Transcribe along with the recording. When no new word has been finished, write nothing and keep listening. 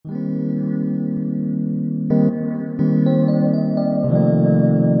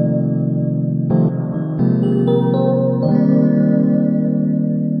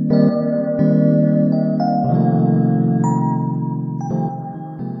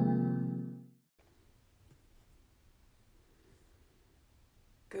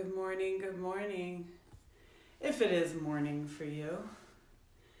morning, good morning. If it is morning for you.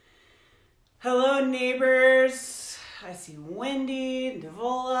 Hello, neighbors. I see Wendy,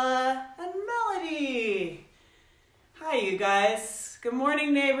 Devola, and Melody. Hi, you guys. Good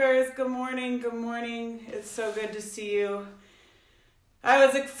morning, neighbors. Good morning, good morning. It's so good to see you. I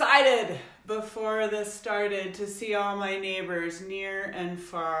was excited before this started to see all my neighbors near and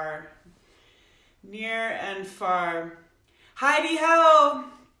far. Near and far. Heidi ho!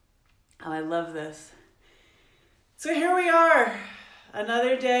 Oh, I love this. So here we are,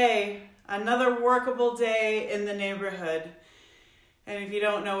 another day, another workable day in the neighborhood. And if you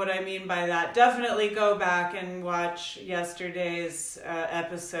don't know what I mean by that, definitely go back and watch yesterday's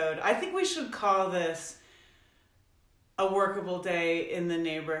episode. I think we should call this a workable day in the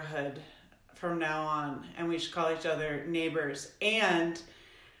neighborhood from now on. And we should call each other neighbors. And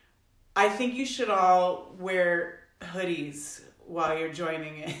I think you should all wear hoodies while you're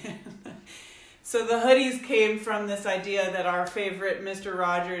joining in. So the hoodies came from this idea that our favorite Mr.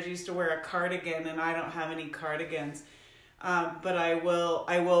 Rogers used to wear a cardigan, and I don't have any cardigans, but I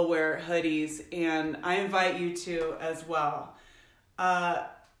will wear hoodies, and I invite you to as well.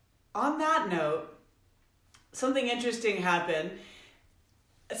 On that note, something interesting happened.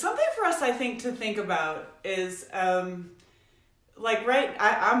 Something for us, I think, to think about is I'm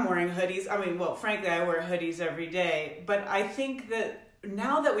wearing hoodies. I mean, well, frankly, I wear hoodies every day. But I think that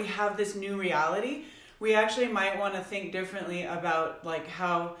now that we have this new reality, we actually might want to think differently about like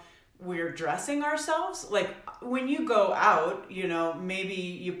how we're dressing ourselves. Like when you go out, you know, maybe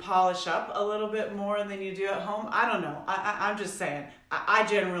you polish up a little bit more than you do at home. I don't know. I'm just saying. I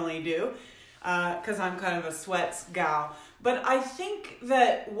generally do because I'm kind of a sweats gal. But I think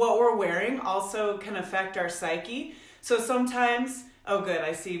that what we're wearing also can affect our psyche. So sometimes, oh good,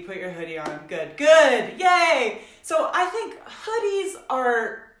 I see you put your hoodie on. Good, yay! So I think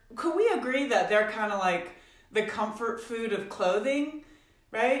hoodies could we agree that they're kind of like the comfort food of clothing,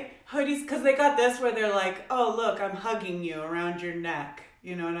 right? Hoodies, because they got this where they're like, oh look, I'm hugging you around your neck.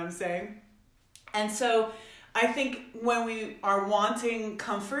 You know what I'm saying? And so I think when we are wanting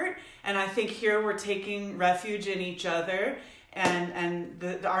comfort, and I think here we're taking refuge in each other and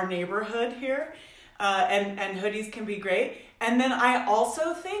our neighborhood here, and hoodies can be great. And then I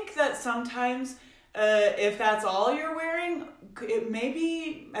also think that sometimes if that's all you're wearing, it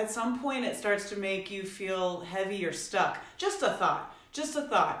maybe at some point it starts to make you feel heavy or stuck. Just a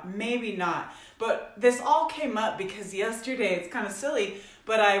thought, maybe not. But this all came up because yesterday, it's kind of silly,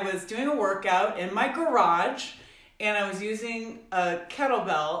 but I was doing a workout in my garage and I was using a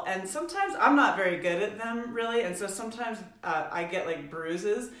kettlebell, and sometimes I'm not very good at them really, and so sometimes I get like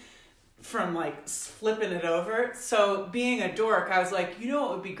bruises from like flipping it over. So being a dork, I was like, you know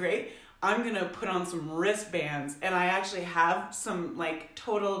what would be great? I'm gonna put on some wristbands, and I actually have some like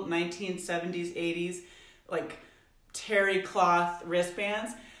total 1970s, 80s like terry cloth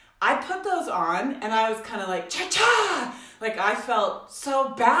wristbands. I put those on and I was kind of like cha-cha, like I felt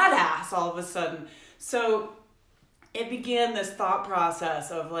so badass all of a sudden. So it began this thought process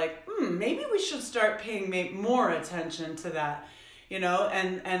of like, maybe we should start paying more attention to that. You know,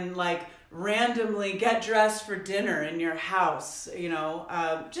 and like randomly get dressed for dinner in your house, you know,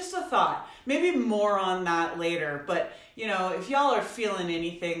 just a thought. Maybe more on that later, but, you know, if y'all are feeling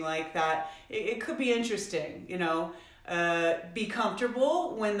anything like that, it could be interesting, you know. Be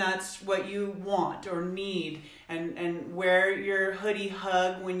comfortable when that's what you want or need, and wear your hoodie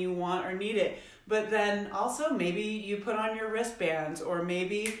hug when you want or need it. But then also maybe you put on your wristbands, or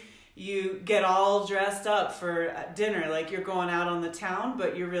maybe you get all dressed up for dinner, like you're going out on the town,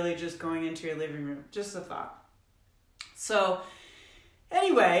 but you're really just going into your living room. Just a thought. So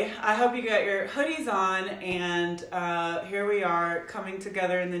anyway, I hope you got your hoodies on, and here we are coming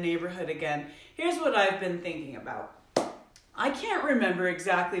together in the neighborhood again. Here's what I've been thinking about. I can't remember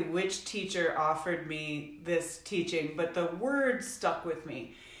exactly which teacher offered me this teaching, but the word stuck with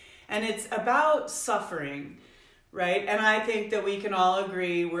me. And it's about suffering. Right? And I think that we can all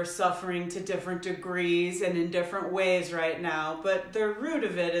agree we're suffering to different degrees and in different ways right now. But the root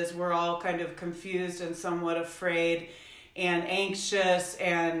of it is we're all kind of confused and somewhat afraid and anxious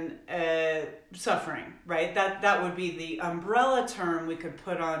and suffering, right? That would be the umbrella term we could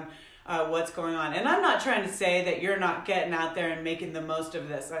put on what's going on. And I'm not trying to say that you're not getting out there and making the most of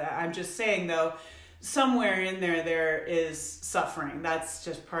this. I'm just saying, though, somewhere in there is suffering. That's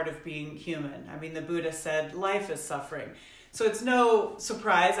just part of being human. I mean, the Buddha said life is suffering. So it's no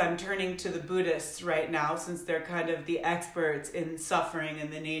surprise I'm turning to the Buddhists right now, since they're kind of the experts in suffering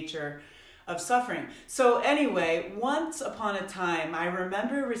and the nature of suffering. So anyway, once upon a time, I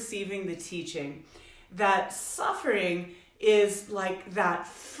remember receiving the teaching that suffering is like that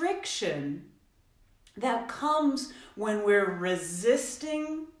friction that comes when we're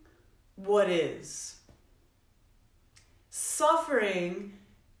resisting what is. Suffering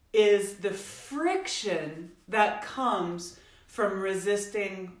is the friction that comes from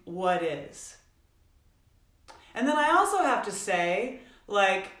resisting what is. And then I also have to say,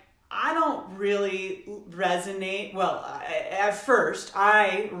 like, I don't really resonate. Well, at first,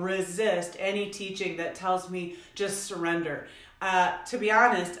 I resist any teaching that tells me just surrender. To be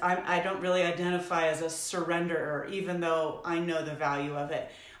honest, I don't really identify as a surrenderer, even though I know the value of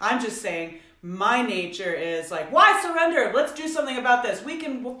it. I'm just saying my nature is like, why surrender? Let's do something about this. We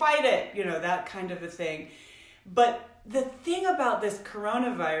can fight it, that kind of a thing. But the thing about this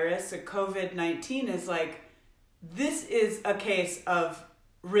coronavirus, the COVID-19, is like, this is a case of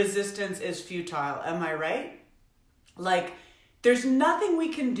resistance is futile. Am I right? Like, there's nothing we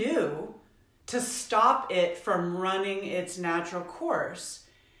can do to stop it from running its natural course.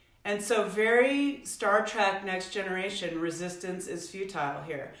 And so very Star Trek Next Generation, resistance is futile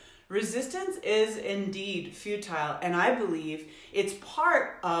here. Resistance is indeed futile, and I believe it's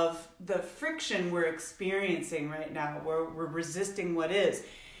part of the friction we're experiencing right now, where we're resisting what is.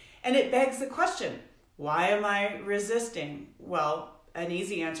 And it begs the question, why am I resisting? Well, an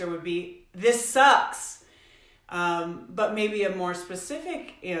easy answer would be, this sucks. But maybe a more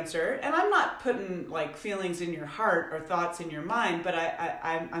specific answer, and I'm not putting like feelings in your heart or thoughts in your mind, but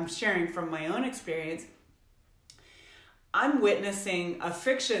I'm sharing from my own experience. I'm witnessing a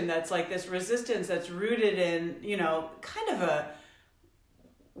friction that's like this resistance that's rooted in, kind of a,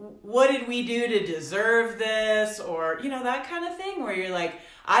 what did we do to deserve this? Or, that kind of thing where you're like,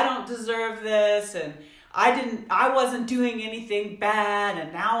 I don't deserve this, and I wasn't doing anything bad,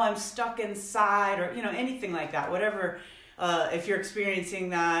 and now I'm stuck inside, or, anything like that. Whatever, if you're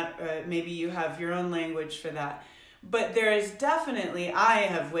experiencing that, maybe you have your own language for that. But there is definitely, I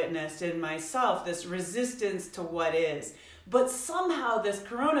have witnessed in myself, this resistance to what is. But somehow this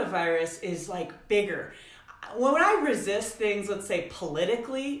coronavirus is like bigger. When I resist things, let's say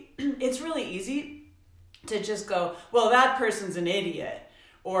politically, it's really easy to just go, well, that person's an idiot,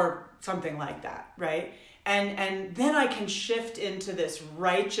 or something like that, right? And then I can shift into this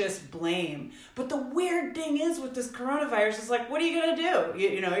righteous blame. But the weird thing is with this coronavirus is like, what are you going to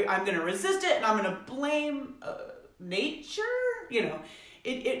do? I'm going to resist it, and I'm going to blame nature.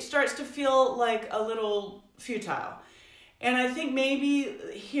 It starts to feel like a little futile. And I think maybe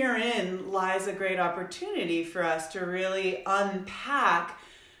herein lies a great opportunity for us to really unpack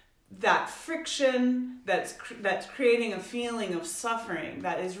that friction that's creating a feeling of suffering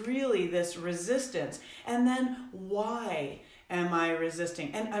that is really this resistance. And then why am I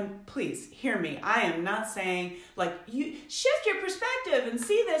resisting? And please hear me. I am not saying like you shift your perspective and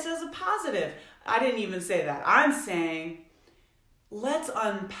see this as a positive. I didn't even say that. I'm saying let's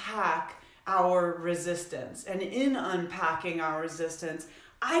unpack our resistance. And in unpacking our resistance,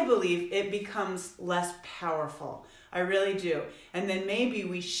 I believe it becomes less powerful. I really do. And then maybe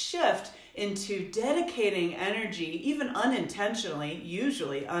we shift into dedicating energy, even unintentionally,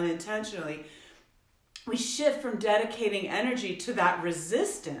 usually unintentionally, we shift from dedicating energy to that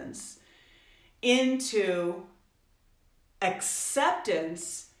resistance into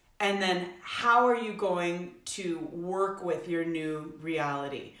acceptance. And then how are you going to work with your new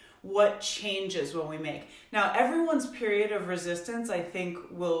reality? What changes will we make? Now, everyone's period of resistance, I think,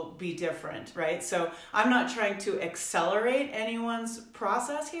 will be different, right? So I'm not trying to accelerate anyone's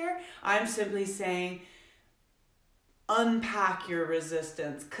process here. I'm simply saying, unpack your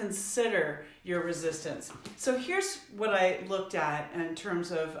resistance, consider your resistance. So here's what I looked at in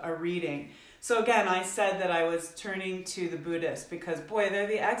terms of a reading. So again, I said that I was turning to the Buddhists because, boy, they're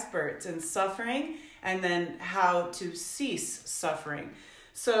the experts in suffering and then how to cease suffering.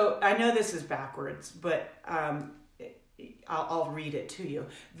 So I know this is backwards, but I'll read it to you.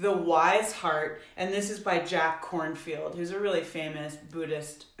 The Wise Heart, and this is by Jack Kornfield, who's a really famous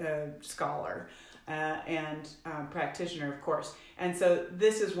Buddhist scholar and practitioner, of course. And so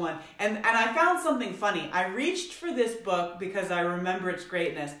this is one. And I found something funny. I reached for this book because I remember its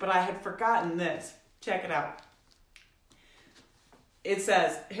greatness, but I had forgotten this. Check it out. It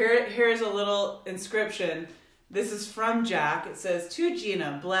says, here's a little inscription. This is from Jack. It says, to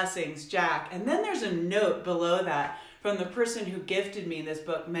Gina, blessings, Jack. And then there's a note below that from the person who gifted me this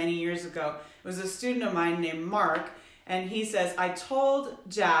book many years ago. It was a student of mine named Mark. And he says, I told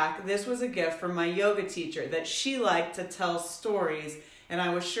Jack this was a gift from my yoga teacher, that she liked to tell stories, and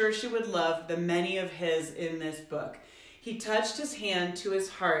I was sure she would love the many of his in this book. He touched his hand to his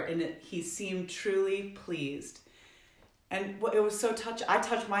heart, and he seemed truly pleased. And it was so touching. I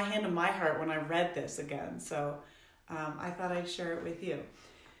touched my hand to my heart when I read this again. So I thought I'd share it with you.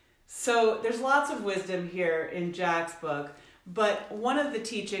 So there's lots of wisdom here in Jack's book, but one of the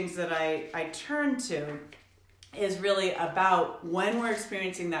teachings that I turn to is really about when we're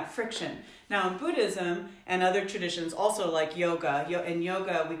experiencing that friction. Now in Buddhism and other traditions, also like yoga, in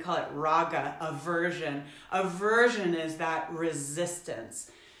yoga we call it raga, aversion. Aversion is that resistance,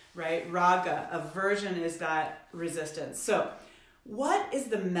 right? Raga, aversion is that resistance. So what is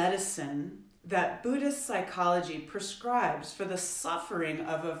the medicine that Buddhist psychology prescribes for the suffering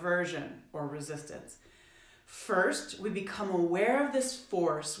of aversion or resistance? First, we become aware of this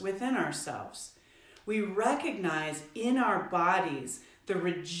force within ourselves. We recognize in our bodies the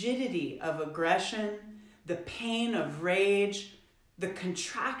rigidity of aggression, the pain of rage, the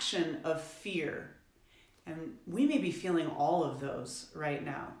contraction of fear. And we may be feeling all of those right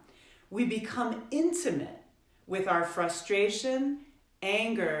now. We become intimate with our frustration,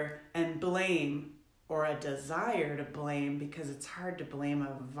 anger, and blame, or a desire to blame, because it's hard to blame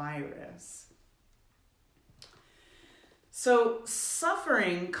a virus. So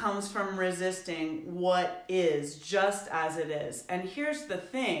suffering comes from resisting what is just as it is. And here's the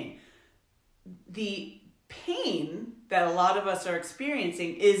thing. The pain that a lot of us are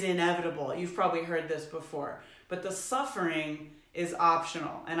experiencing is inevitable. You've probably heard this before. But the suffering is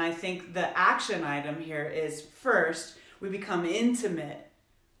optional. And I think the action item here is, first, we become intimate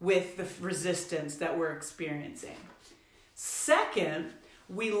with the resistance that we're experiencing. Second,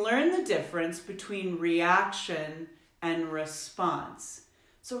 we learn the difference between reaction and response.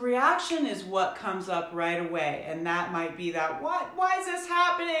 So reaction is what comes up right away, and that might be that, why is this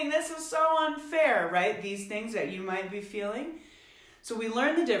happening? This is so unfair, right? These things that you might be feeling. So we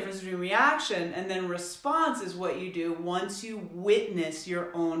learn the difference between reaction, and then response is what you do once you witness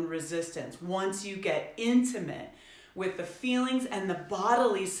your own resistance, once you get intimate with the feelings and the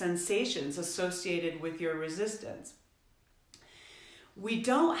bodily sensations associated with your resistance. We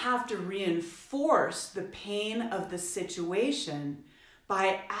don't have to reinforce the pain of the situation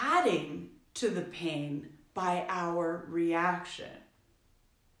by adding to the pain by our reaction.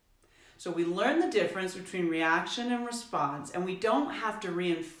 So we learn the difference between reaction and response, and we don't have to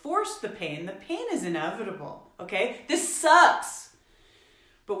reinforce the pain. The pain is inevitable, okay? This sucks.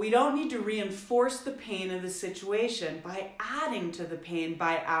 But we don't need to reinforce the pain of the situation by adding to the pain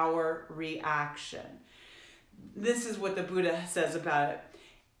by our reaction. This is what the Buddha says about it.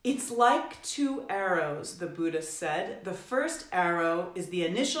 It's like two arrows, the Buddha said. The first arrow is the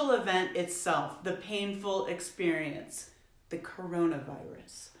initial event itself, the painful experience, the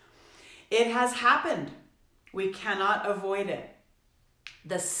coronavirus. It has happened. We cannot avoid it.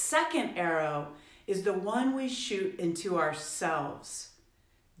 The second arrow is the one we shoot into ourselves.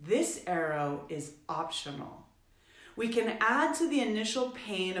 This arrow is optional. We can add to the initial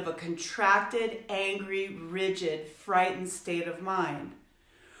pain of a contracted, angry, rigid, frightened state of mind.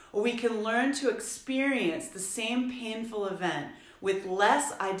 Or we can learn to experience the same painful event with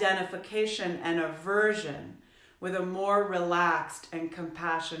less identification and aversion, with a more relaxed and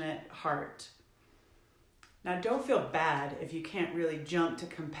compassionate heart. Now, don't feel bad if you can't really jump to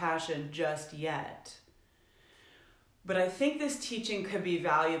compassion just yet. But I think this teaching could be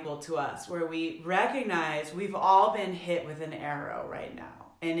valuable to us, where we recognize we've all been hit with an arrow right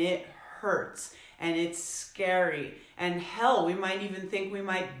now, and it hurts, and it's scary, and hell, we might even think we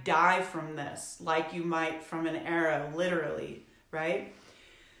might die from this, like you might from an arrow, literally, right?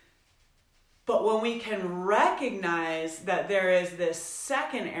 But when we can recognize that there is this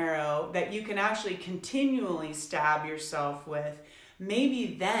second arrow that you can actually continually stab yourself with,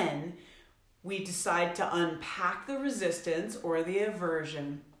 maybe then we decide to unpack the resistance or the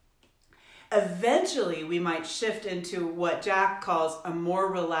aversion. Eventually, we might shift into what Jack calls a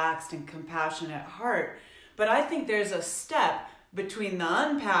more relaxed and compassionate heart. But I think there's a step between the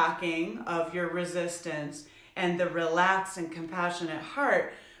unpacking of your resistance and the relaxed and compassionate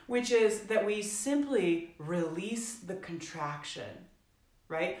heart, which is that we simply release the contraction,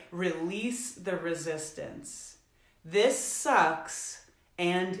 right? Release the resistance. This sucks.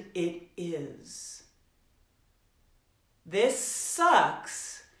 And it is. This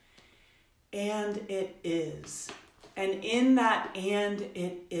sucks, and it is. And in that and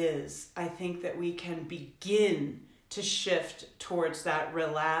it is, I think that we can begin to shift towards that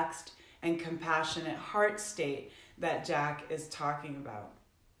relaxed and compassionate heart state that Jack is talking about.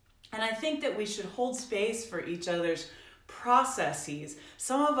 And I think that we should hold space for each other's processes.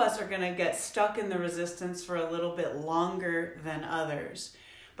 Some of us are going to get stuck in the resistance for a little bit longer than others.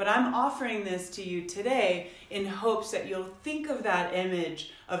 But I'm offering this to you today in hopes that you'll think of that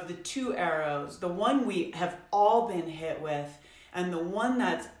image of the two arrows, the one we have all been hit with and the one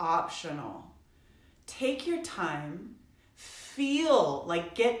that's optional. take your time, feel,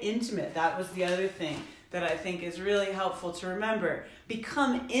 like get intimate. That was the other thing that I think is really helpful to remember.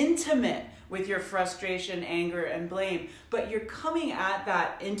 Become intimate with your frustration, anger, and blame, but you're coming at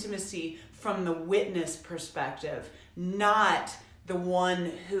that intimacy from the witness perspective, not the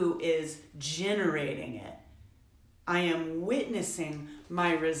one who is generating it. I am witnessing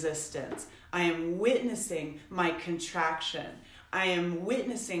my resistance. I am witnessing my contraction. I am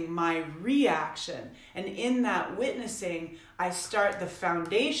witnessing my reaction. And in that witnessing, I start the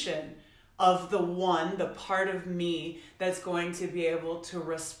foundation of the one, the part of me that's going to be able to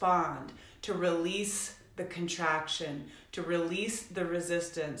respond, to release the contraction, to release the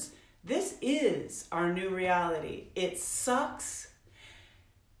resistance. This is our new reality. It sucks,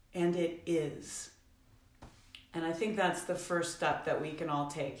 and it is. And I think that's the first step that we can all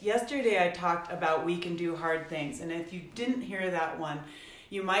take. Yesterday, I talked about we can do hard things. And if you didn't hear that one,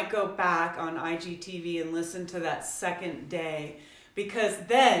 you might go back on IGTV and listen to that second day, because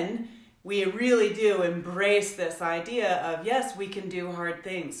then we really do embrace this idea of, yes, we can do hard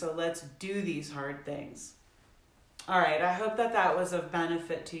things. So let's do these hard things. All right, I hope that that was of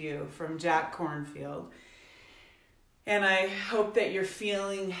benefit to you from Jack Kornfield. And I hope that you're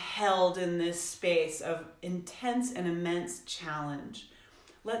feeling held in this space of intense and immense challenge.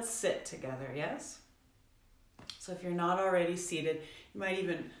 Let's sit together, yes? So if you're not already seated, you might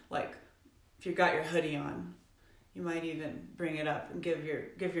even, like, if you've got your hoodie on, you might even bring it up and give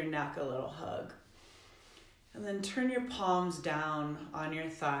your neck a little hug. And then turn your palms down on your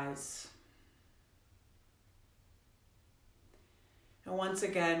thighs. And once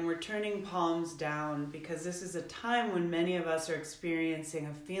again, we're turning palms down because this is a time when many of us are experiencing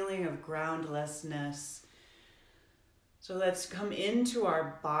a feeling of groundlessness. So let's come into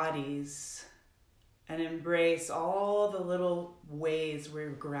our bodies and embrace all the little ways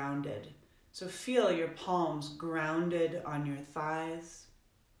we're grounded. So feel your palms grounded on your thighs.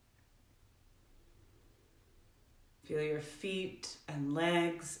 Feel your feet and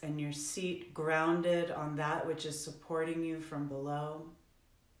legs and your seat grounded on that which is supporting you from below.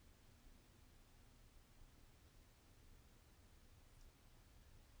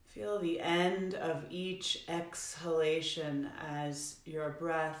 Feel the end of each exhalation as your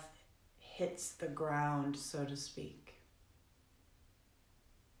breath hits the ground, so to speak.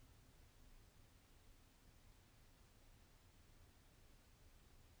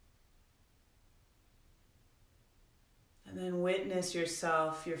 And then witness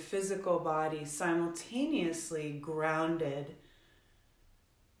yourself, your physical body, simultaneously grounded,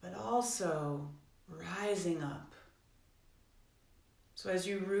 but also rising up. So as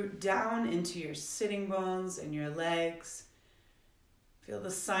you root down into your sitting bones and your legs, feel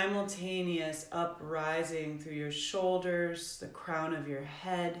the simultaneous uprising through your shoulders, the crown of your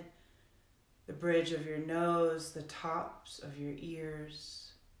head, the bridge of your nose, the tops of your ears.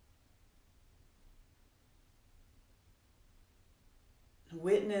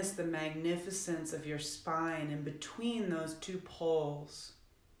 Witness the magnificence of your spine in between those two poles.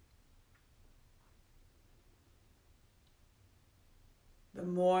 The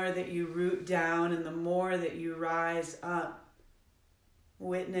more that you root down and the more that you rise up,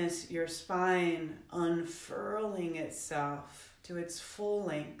 witness your spine unfurling itself to its full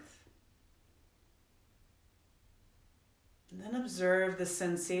length. And then observe the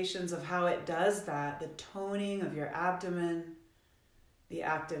sensations of how it does that, the toning of your abdomen, the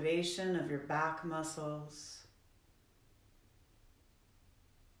activation of your back muscles.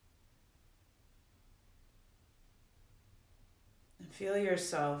 And feel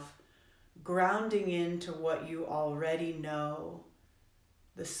yourself grounding into what you already know,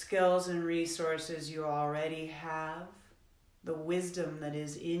 the skills and resources you already have, the wisdom that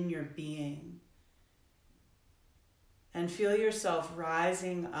is in your being. And feel yourself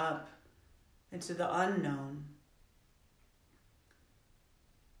rising up into the unknown.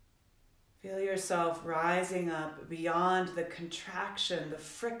 Feel yourself rising up beyond the contraction, the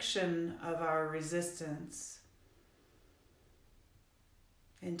friction of our resistance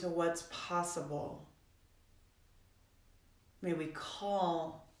into what's possible. May we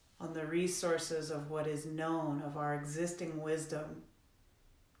call on the resources of what is known, of our existing wisdom,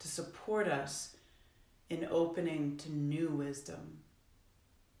 to support us in opening to new wisdom,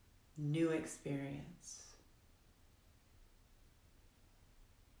 new experience.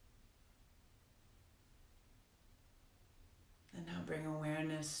 And now bring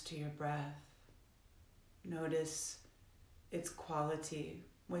awareness to your breath. Notice its quality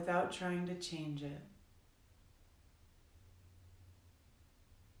without trying to change it.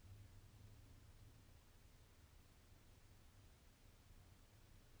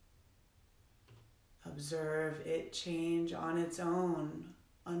 Observe it change on its own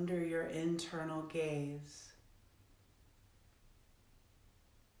under your internal gaze.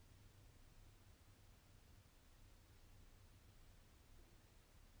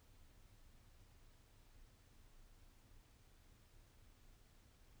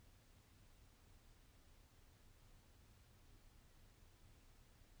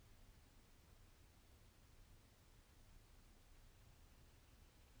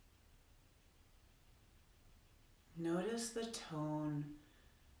 Notice the tone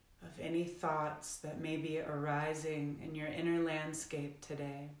of any thoughts that may be arising in your inner landscape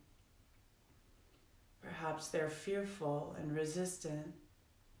today. Perhaps they're fearful and resistant.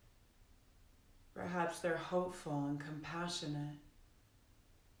 Perhaps they're hopeful and compassionate.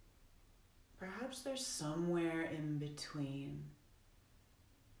 Perhaps they're somewhere in between.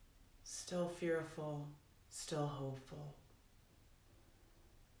 Still fearful, still hopeful.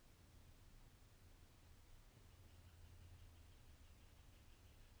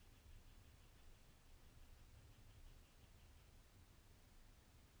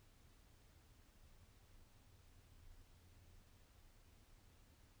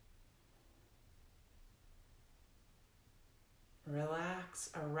 Relax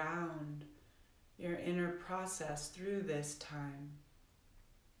around your inner process through this time.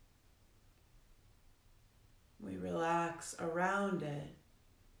 We relax around it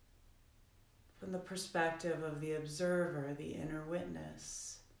from the perspective of the observer, the inner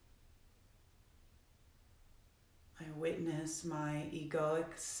witness. I witness my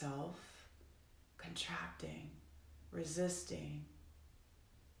egoic self contracting, resisting,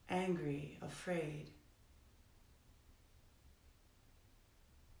 angry, afraid.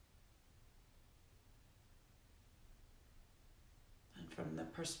 From the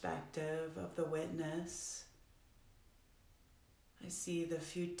perspective of the witness, I see the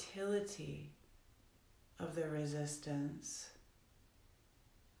futility of the resistance,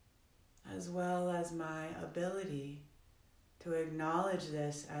 as well as my ability to acknowledge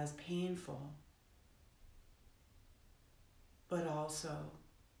this as painful, but also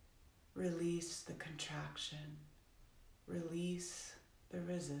release the contraction, release the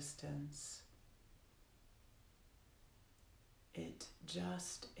resistance. It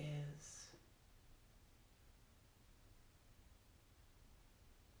just is.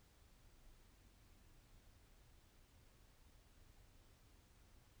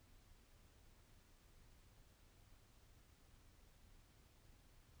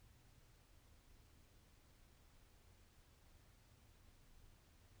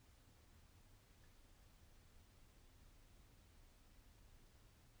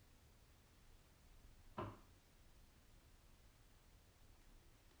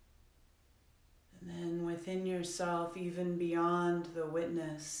 Within yourself, even beyond the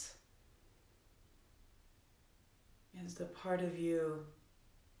witness, is the part of you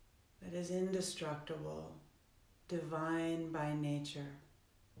that is indestructible, divine by nature.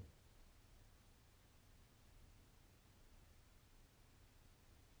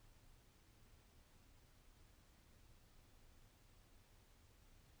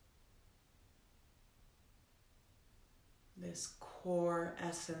 This core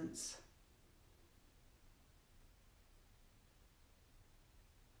essence.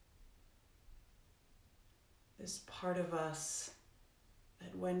 This part of us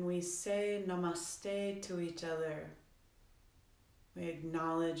that when we say namaste to each other, we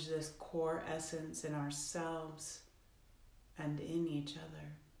acknowledge this core essence in ourselves and in each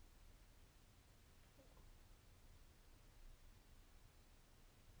other.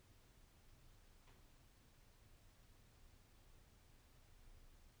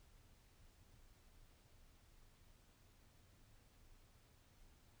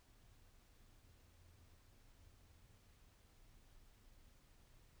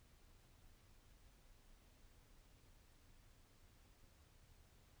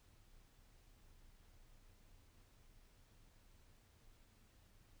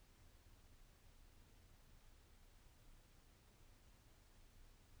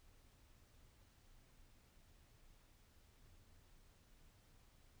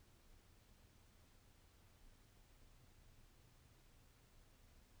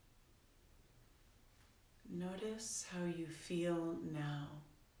 Notice how you feel now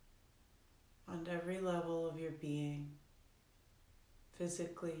on every level of your being,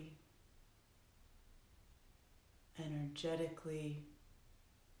 physically, energetically,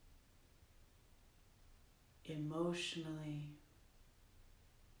 emotionally.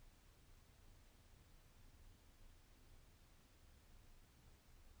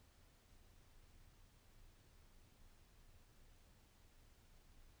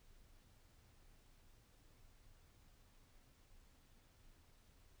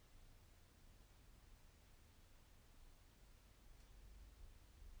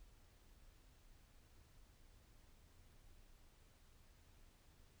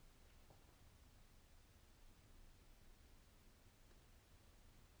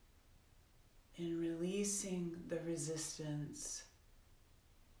 releasing the resistance,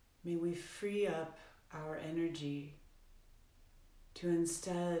 may we free up our energy to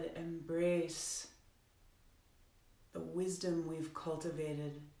instead embrace the wisdom we've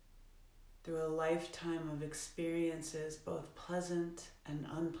cultivated through a lifetime of experiences, both pleasant and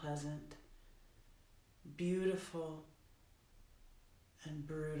unpleasant, beautiful and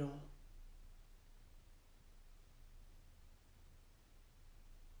brutal.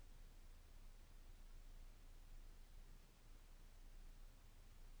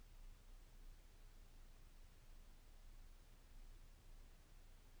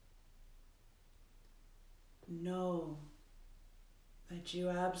 Know that you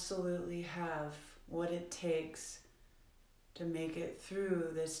absolutely have what it takes to make it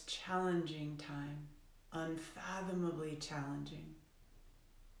through this challenging time, unfathomably challenging.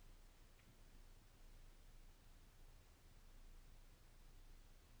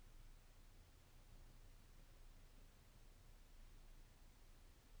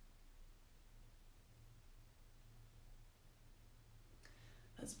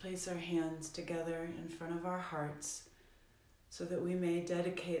 Let's place our hands together in front of our hearts so that we may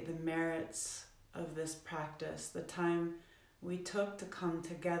dedicate the merits of this practice, the time we took to come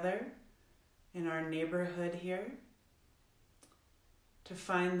together in our neighborhood here, to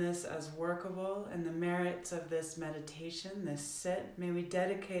find this as workable, and the merits of this meditation, this sit, may we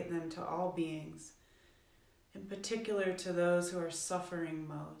dedicate them to all beings, in particular to those who are suffering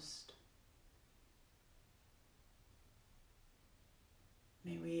most.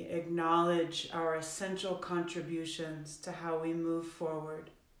 May we acknowledge our essential contributions to how we move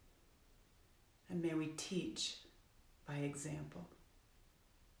forward, and may we teach by example.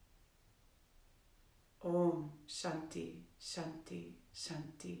 Om Shanti, Shanti,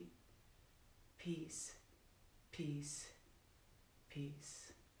 Shanti. Peace, peace,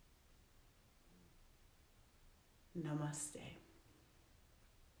 peace. Namaste.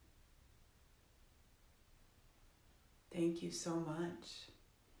 Thank you so much.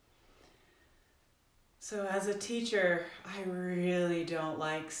 So as a teacher, I really don't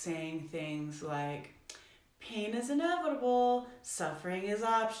like saying things like, pain is inevitable, suffering is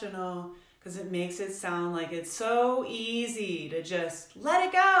optional, because it makes it sound like it's so easy to just let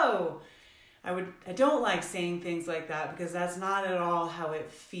it go. I don't like saying things like that because that's not at all how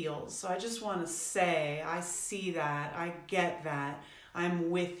it feels. So I just want to say, I see that, I get that, I'm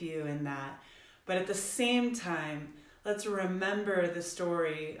with you in that. But at the same time, let's remember the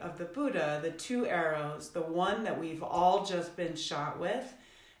story of the Buddha, the two arrows, the one that we've all just been shot with,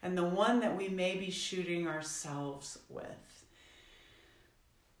 and the one that we may be shooting ourselves with.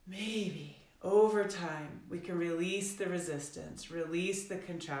 Maybe over time we can release the resistance, release the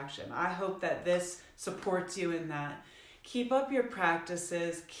contraction. I hope that this supports you in that. Keep up your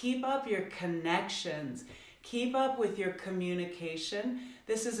practices, keep up your connections, keep up with your communication.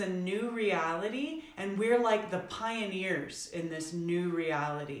 This is a new reality, and we're like the pioneers in this new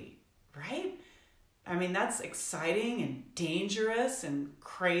reality, right? I mean, that's exciting and dangerous and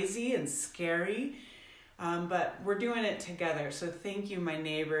crazy and scary, but we're doing it together. So thank you, my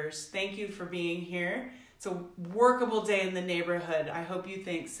neighbors. Thank you for being here. It's a workable day in the neighborhood. I hope you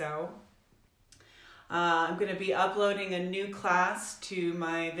think so. I'm going to be uploading a new class to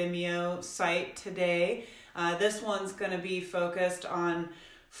my Vimeo site today. This one's going to be focused on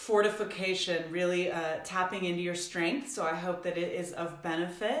fortification, really tapping into your strength. So I hope that it is of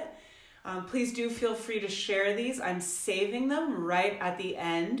benefit. Please do feel free to share these. I'm saving them right at the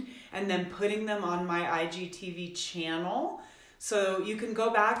end and then putting them on my IGTV channel. So you can go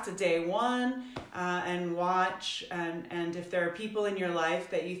back to day one and watch. And if there are people in your life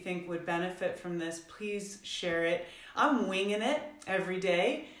that you think would benefit from this, please share it. I'm winging it every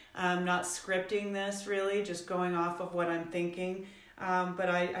day. I'm not scripting this really, just going off of what I'm thinking. But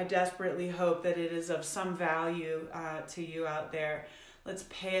I desperately hope that it is of some value to you out there. Let's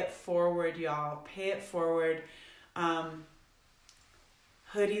pay it forward, y'all. Pay it forward.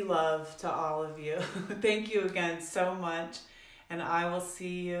 Hoodie love to all of you. Thank you again so much. And I will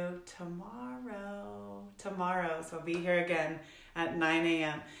see you tomorrow. So I'll be here again at 9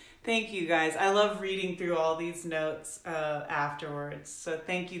 a.m. Thank you, guys. I love reading through all these notes afterwards. So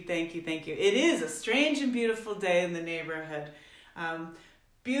thank you, thank you, thank you. It is a strange and beautiful day in the neighborhood.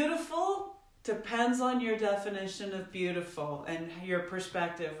 Beautiful depends on your definition of beautiful and your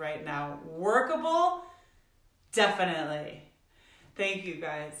perspective right now. Workable? Definitely. Thank you,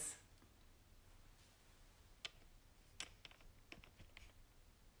 guys.